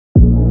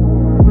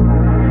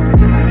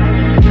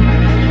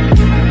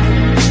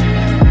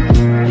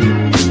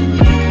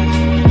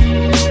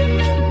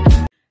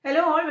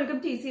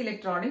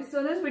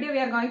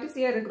going to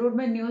see a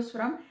recruitment news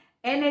from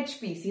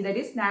NHPC, that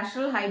is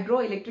National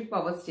Hydroelectric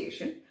Power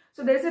Station.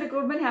 So there is a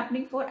recruitment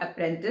happening for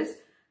apprentice,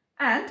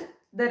 and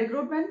the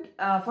recruitment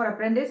for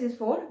apprentice is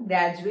for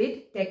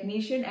graduate,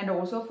 technician and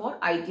also for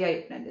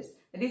ITI apprentice.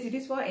 That is, it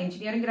is for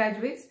engineering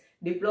graduates,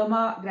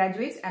 diploma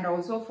graduates and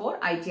also for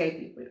ITI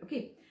people.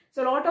 Okay.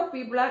 So a lot of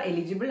people are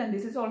eligible, and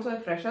this is also a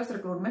freshers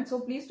recruitment.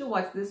 So please do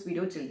watch this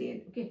video till the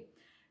end. Okay.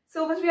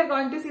 So first we are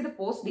going to see the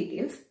post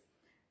details.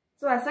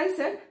 So as I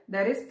said,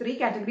 there is 3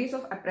 categories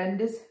of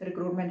apprentice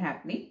recruitment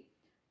happening: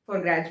 for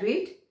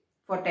graduate,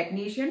 for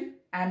technician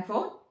and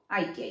for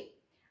ITI.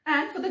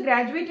 And for the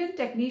graduate and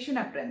technician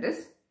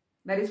apprentice,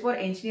 that is for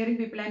engineering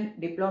people and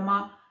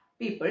diploma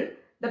people,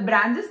 the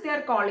branches they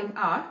are calling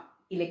are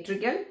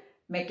electrical,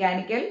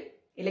 mechanical,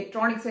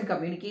 electronics and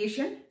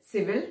communication,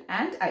 civil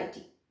and IT.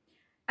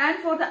 And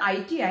for the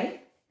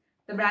ITI,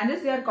 the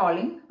branches they are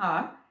calling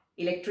are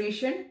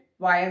electrician,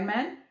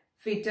 wireman,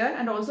 fitter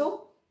and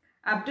also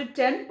up to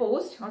 10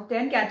 posts or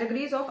 10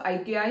 categories of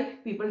ITI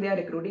people they are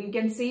recruiting. You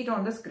can see it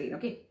on the screen.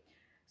 Okay.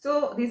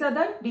 So these are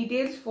the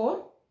details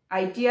for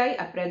ITI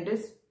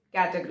apprentice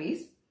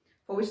categories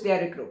for which they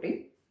are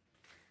recruiting.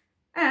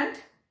 And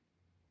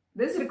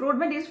this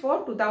recruitment is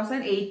for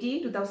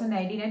 2018,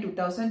 2019 and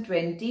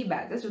 2020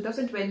 batches.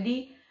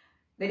 2020,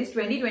 that is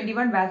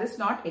 2021 batches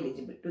not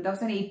eligible.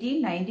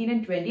 2018, 19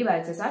 and 20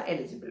 batches are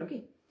eligible.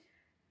 Okay.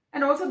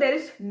 And also there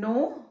is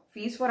no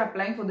fees for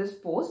applying for this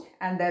post,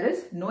 and there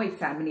is no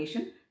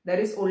examination. There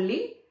is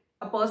only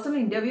a personal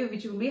interview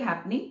which will be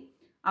happening.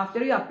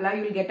 After you apply,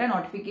 you will get a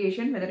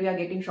notification whether you are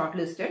getting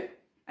shortlisted.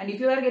 And if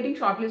you are getting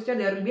shortlisted,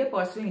 there will be a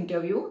personal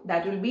interview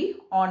that will be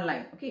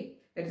online. Okay.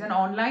 There is an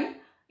online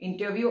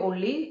interview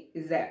only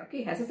is there.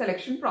 Okay. As a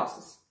selection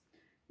process.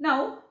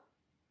 Now,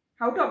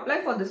 how to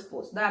apply for this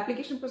post? The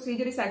application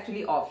procedure is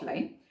actually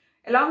offline.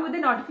 Along with the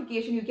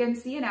notification, you can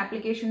see an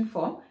application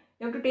form.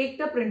 You have to take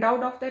the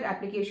printout of that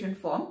application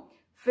form,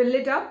 fill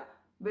it up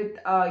with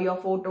your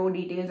photo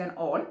details and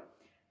all,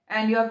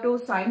 and you have to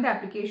sign the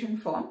application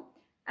form,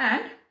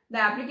 and the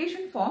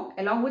application form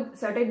along with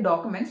certain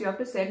documents you have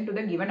to send to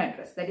the given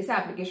address. That is the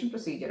application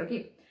procedure.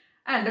 Okay.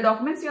 And the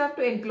documents you have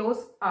to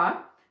enclose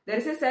are, there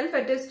is a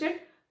self-attested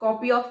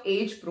copy of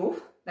age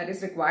proof that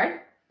is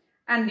required,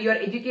 and your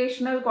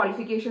educational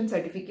qualification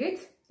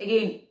certificates.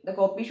 Again, the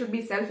copy should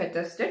be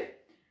self-attested.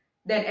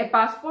 Then a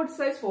passport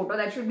size photo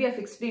that should be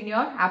affixed in your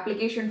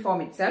application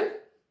form itself.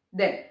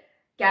 Then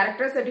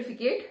character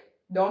certificate,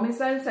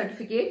 domicile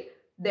certificate.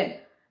 Then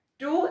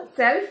 2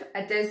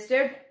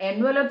 self-attested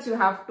envelopes you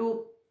have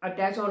to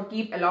attach or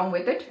keep along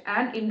with it.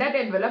 And in that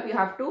envelope, you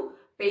have to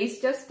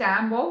paste a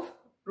stamp of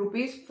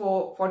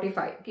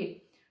 ₹45.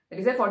 Okay. That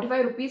is a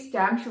 45 rupees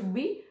stamp should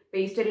be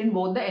pasted in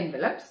both the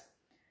envelopes.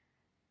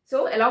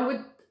 So along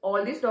with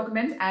all these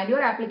documents and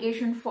your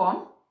application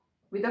form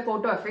with a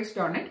photo affixed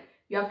on it,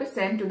 you have to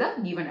send to the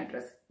given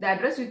address. The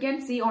address you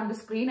can see on the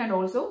screen, and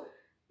also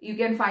you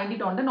can find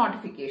it on the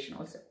notification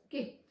also.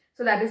 Okay.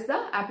 So that is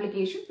the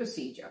application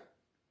procedure.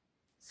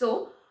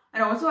 So,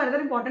 and also another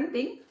important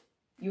thing,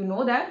 you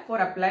know that for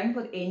applying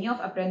for any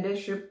of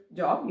apprenticeship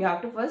job, you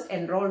have to first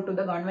enroll to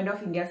the Government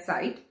of India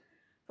site.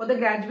 For the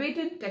graduate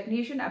and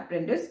technician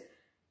apprentice,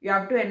 you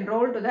have to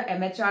enroll to the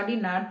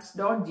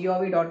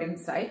mhrdnuts.gov.in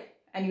site,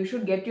 and you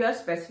should get your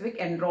specific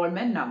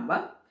enrollment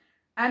number.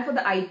 And for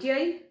the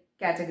ITI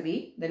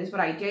category, that is for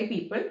ITI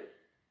people,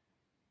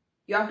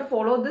 you have to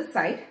follow this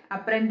site,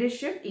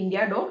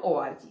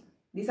 apprenticeshipindia.org.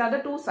 These are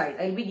the 2 sites.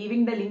 I will be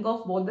giving the link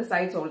of both the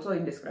sites also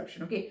in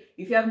description. Okay.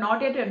 If you have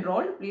not yet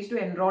enrolled, please do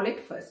enroll it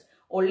first.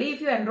 Only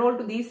if you enroll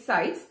to these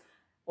sites,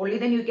 only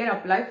then you can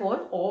apply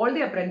for all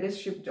the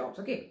apprenticeship jobs.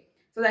 Okay.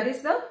 So that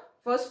is the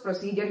first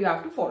procedure you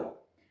have to follow.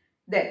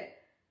 Then,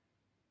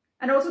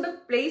 and also the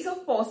place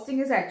of posting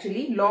is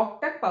actually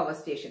Lstest Power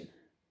Station.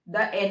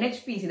 The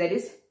NHPC, that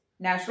is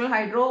National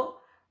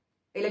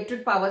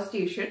Hydroelectric Power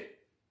Station.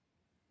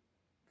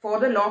 For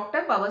the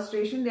Lstest Power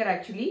Station, they are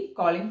actually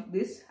calling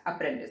this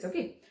apprentice.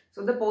 Okay.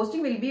 So the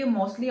posting will be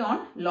mostly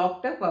on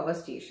Lstest Power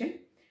Station.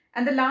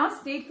 And the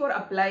last date for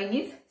applying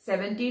is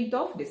 17th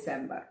of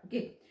December.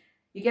 Okay.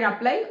 You can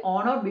apply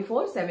on or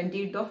before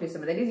 17th of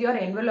December. That is, your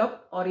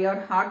envelope or your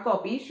hard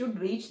copy should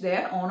reach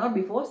there on or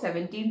before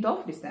 17th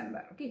of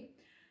December. Okay.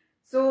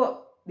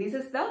 So this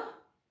is the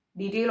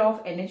detail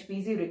of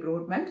NHPC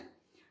recruitment.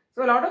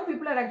 So a lot of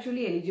people are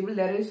actually eligible.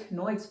 There is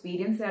no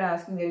experience they are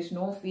asking. There is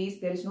no fees.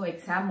 There is no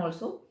exam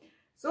also.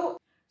 So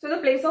the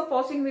place of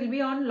posting will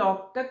be on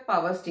Lstest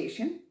Power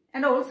Station.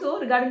 And also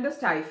regarding the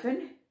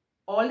stipend,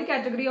 all the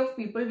category of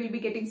people will be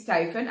getting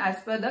stipend as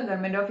per the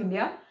Government of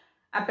India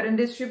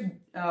apprenticeship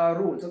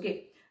rules.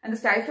 Okay. And the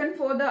stipend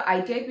for the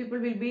ITI people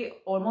will be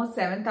almost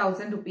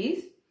 7,000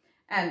 rupees.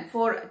 And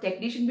for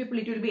technician people,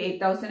 it will be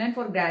 8,000. And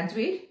for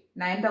graduate,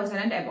 9,000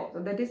 and above.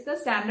 So that is the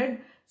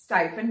standard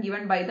stipend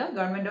given by the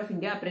Government of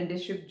India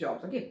apprenticeship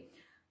jobs. Okay.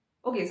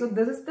 Okay. So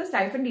this is the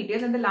stipend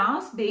details, and the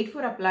last date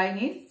for applying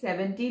is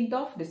 17th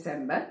of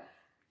December.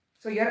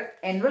 So your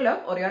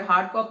envelope or your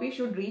hard copy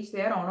should reach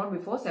there on or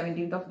before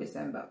 17th of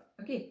December.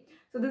 Okay.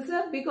 So this is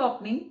a big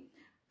opening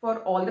for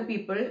all the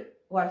people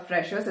who are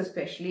freshers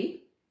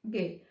especially.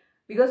 Okay,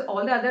 because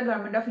all the other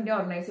Government of India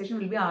organization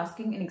will be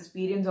asking an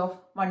experience of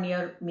 1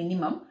 year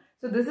minimum.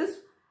 So this is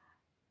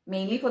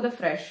mainly for the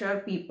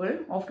fresher people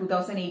of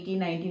 2018,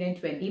 19 and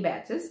 20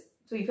 batches.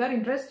 So if you are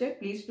interested,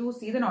 please do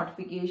see the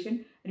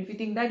notification, and if you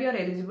think that you are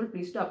eligible,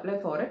 please do apply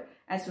for it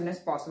as soon as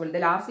possible. The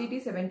last date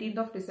is 17th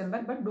of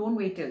December, but don't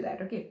wait till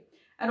that, okay?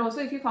 And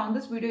also, if you found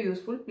this video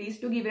useful, please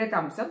do give it a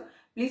thumbs up.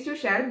 Please do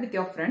share it with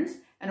your friends.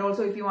 And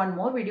also, if you want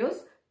more videos,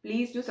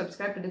 please do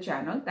subscribe to the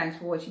channel. Thanks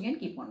for watching and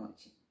keep on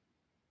watching.